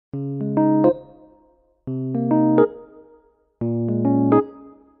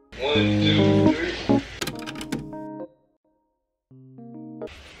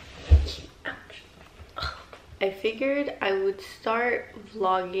I figured I would start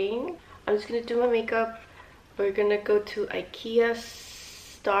vlogging. I'm just gonna do my makeup. We're gonna go to IKEA,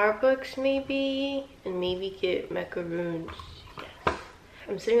 Starbucks maybe, and maybe get macaroons. Yes.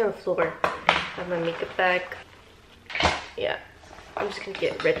 I'm sitting on the floor. I have my makeup bag. Yeah, I'm just gonna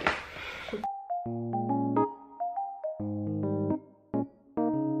get ready.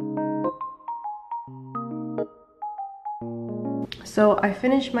 So I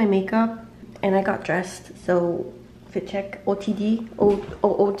finished my makeup and I got dressed. So fit check, OTD,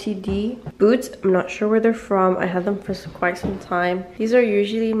 OOTD. Boots, I'm not sure where they're from. I had them for quite some time. These are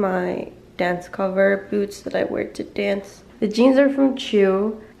usually my dance cover boots that I wear to dance. The jeans are from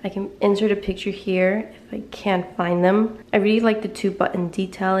Chew. I can insert a picture here if I can't find them. I really like the 2-button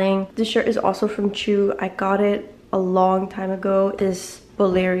detailing. This shirt is also from Chew. I got it a long time ago. This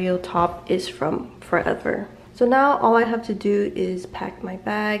Bolerio top is from Forever. So now all I have to do is pack my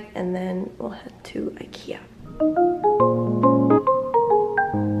bag and then we'll head to IKEA.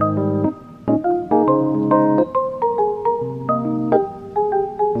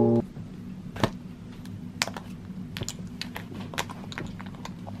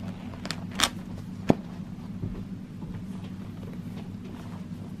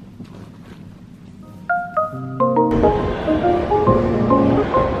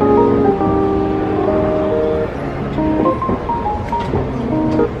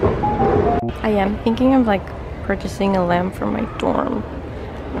 I am thinking of like purchasing a lamp for my dorm.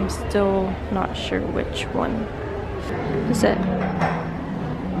 I'm still not sure which one. Is it?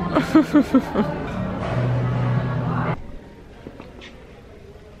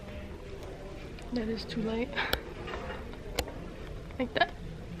 That is too light. Like that.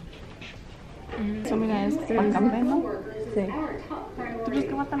 Something is panggambe, no? Sí. ¿Tú crees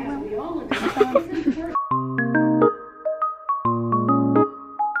que va tan bueno?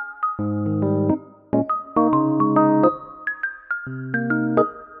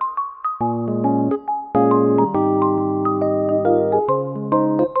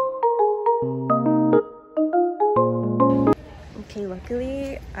 Okay,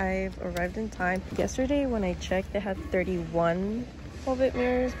 luckily I've arrived in time. Yesterday when I checked, they had 31 hovet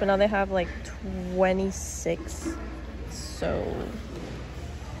mirrors, but now they have like 26. So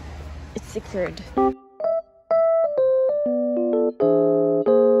it's secured.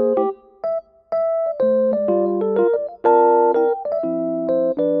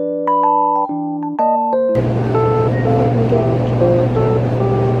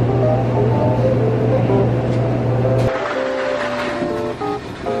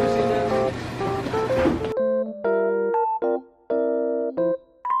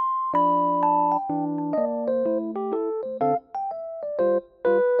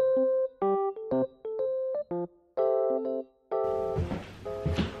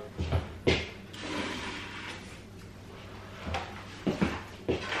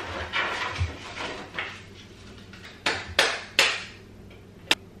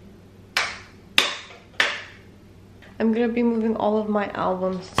 I'm gonna be moving all of my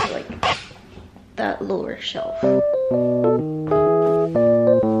albums to like that lower shelf.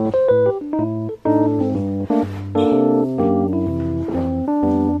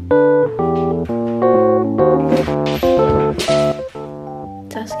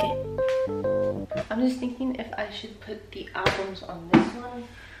 Sasuke. I'm just thinking if I should put the albums on this one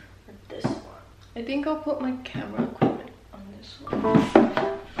or this one. I think I'll put my camera equipment on this one.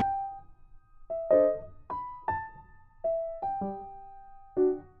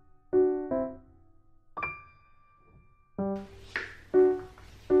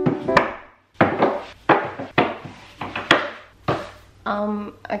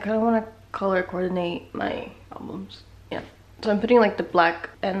 I kind of want to color coordinate my albums. Yeah. So I'm putting like the black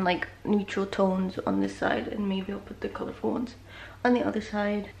and like neutral tones on this side, and maybe I'll put the colorful ones on the other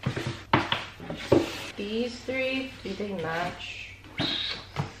side. These three, do they match?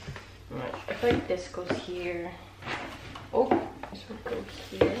 I feel like this goes here. Oh, this would go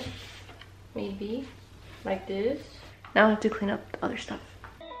here. Maybe. Like this. Now I have to clean up the other stuff.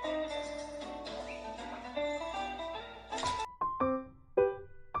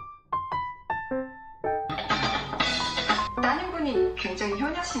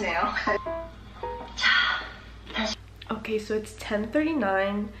 Okay, so it's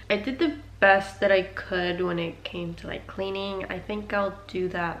 10:39. I did the best that I could when it came to like cleaning. I think I'll do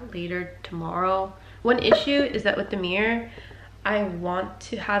that later tomorrow. One issue is that with the mirror, I want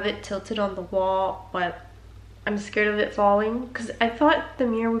to have it tilted on the wall, but I'm scared of it falling because I thought the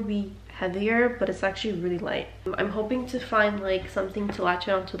mirror would be heavier, but it's actually really light. I'm hoping to find like something to latch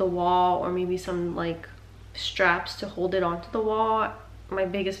it onto the wall, or maybe some like straps to hold it onto the wall. My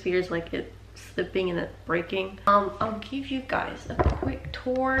biggest fear is like it slipping and it breaking. I'll give you guys a quick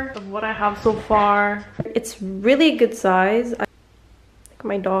tour of what I have so far. It's really a good size. Like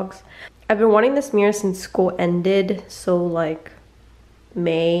my dogs. I've been wanting this mirror since school ended, so like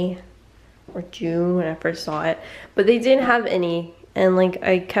May or June when I first saw it, but they didn't have any, and like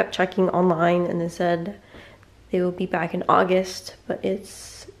I kept checking online and it said they will be back in August, but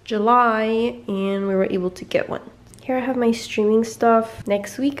it's July and we were able to get one. Here I have my streaming stuff.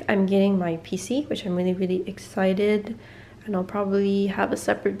 Next week I'm getting my PC, which I'm really excited, and I'll probably have a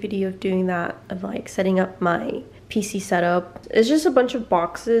separate video of doing that, of like setting up my PC setup. It's just a bunch of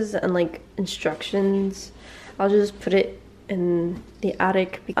boxes and like instructions. I'll just put it in the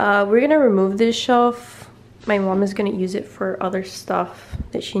attic. We're gonna remove this shelf. My mom is gonna use it for other stuff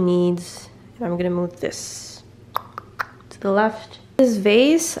that she needs, and I'm gonna move this to the left. This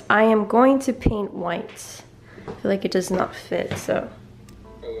vase I am going to paint white. I feel like it does not fit, so.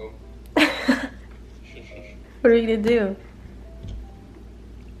 Hello. What are you gonna do?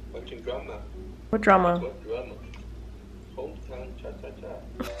 Watching drama. What drama? What drama? Hometown cha-cha-cha.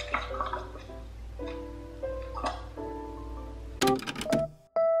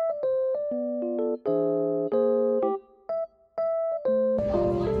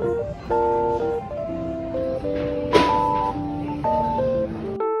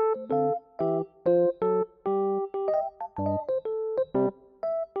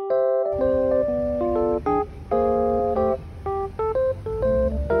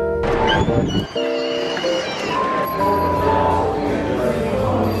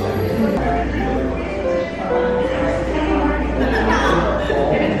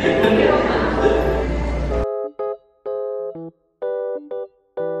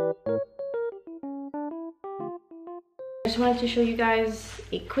 I just wanted to show you guys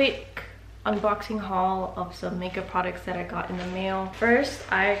a quick unboxing haul of some makeup products that I got in the mail. First,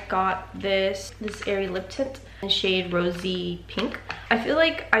 I got this airy lip tint in shade Rosy Pink. I feel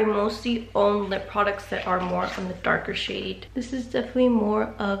like I mostly own lip products that are more on the darker shade. This is definitely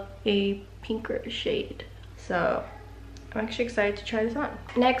more of a pinker shade, so I'm actually excited to try this on.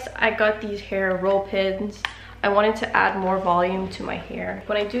 Next, I got these hair roll pins. I wanted to add more volume to my hair.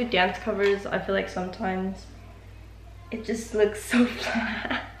 When I do dance covers, I feel like sometimes it just looks so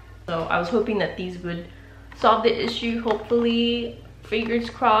flat. So I was hoping that these would solve the issue, hopefully. Fingers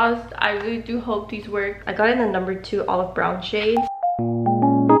crossed. I really do hope these work. I got it in the number 2 olive brown shade.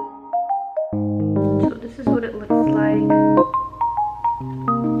 So this is what it looks like.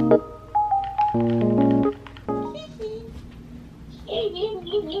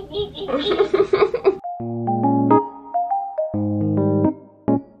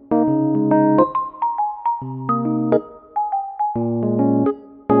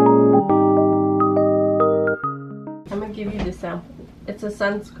 I'm gonna give you the sample. It's a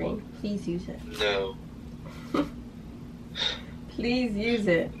sunscreen. Please use it. No. Please use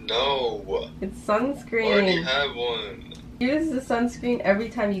it. No. It's I already sunscreen. have one. Use the sunscreen every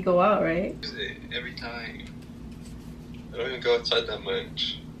time you go out, right? Use it every time. I don't even go outside that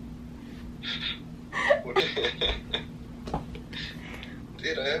much.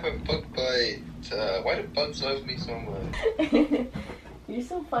 Dude, I have a bug bite. Why do bugs love me so much? You're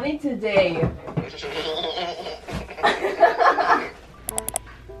so funny today.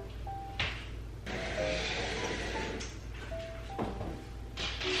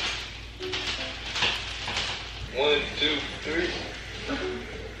 One, two, three.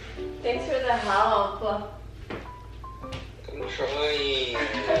 Thanks for the help. I'm trying.